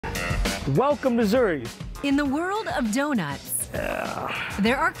Welcome to Zuri. In the world of donuts,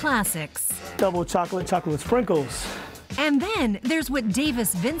 there are classics. Double chocolate with sprinkles. And then there's what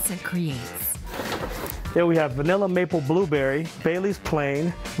Vincent creates. Here we have vanilla maple blueberry, Bailey's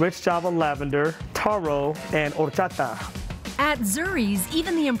plain, rich Java lavender, taro, and horchata. At Zuri's,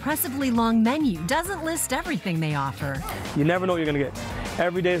 even the impressively long menu doesn't list everything they offer. You never know what you're gonna get.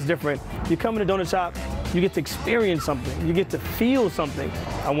 Every day is different. You come in a donut shop, you get to experience something. You get to feel something.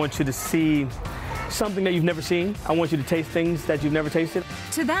 I want you to see something that you've never seen. I want you to taste things that you've never tasted.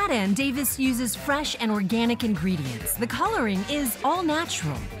 To that end, Davis uses fresh and organic ingredients. The coloring is all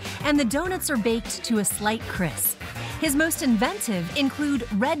natural, and the donuts are baked to a slight crisp. His most inventive include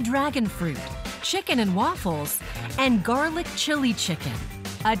red dragon fruit, chicken and waffles, and garlic chili chicken.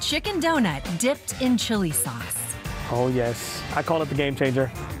 A chicken donut dipped in chili sauce. Oh yes, I call it the game changer.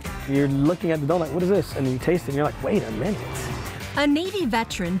 You're looking at the donut, what is this? And you taste it and you're like, wait a minute. A Navy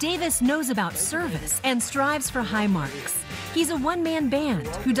veteran, Davis knows about service and strives for high marks. He's a one-man band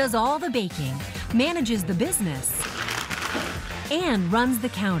who does all the baking, manages the business, and runs the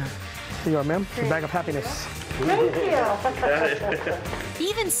counter. Here you are, ma'am. Your bag of happiness. Thank you.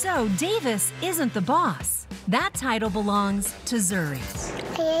 Even so, Davis isn't the boss. That title belongs to Zuri.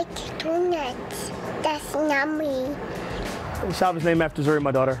 I like donuts. That's not me. The shop is named after Zuri,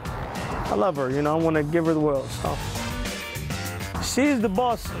 my daughter. I love her, you know, I want to give her the world. So. She's the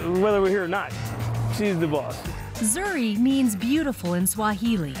boss, whether we're here or not. She's the boss. Zuri means beautiful in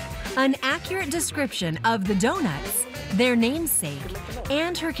Swahili, an accurate description of the donuts, their namesake,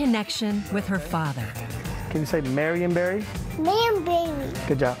 and her connection with her father. Can you say Marionberry? Marionberry.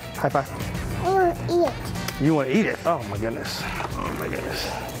 Good job. High five. I want to eat it. You want to eat it? Oh my goodness. Oh my goodness.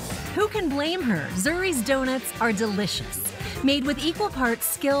 Who can blame her? Zuri's donuts are delicious, made with equal parts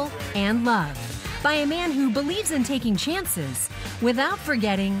skill and love, by a man who believes in taking chances without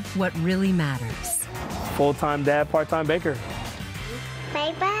forgetting what really matters. Full-time dad, part-time baker.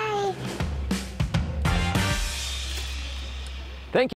 Bye-bye.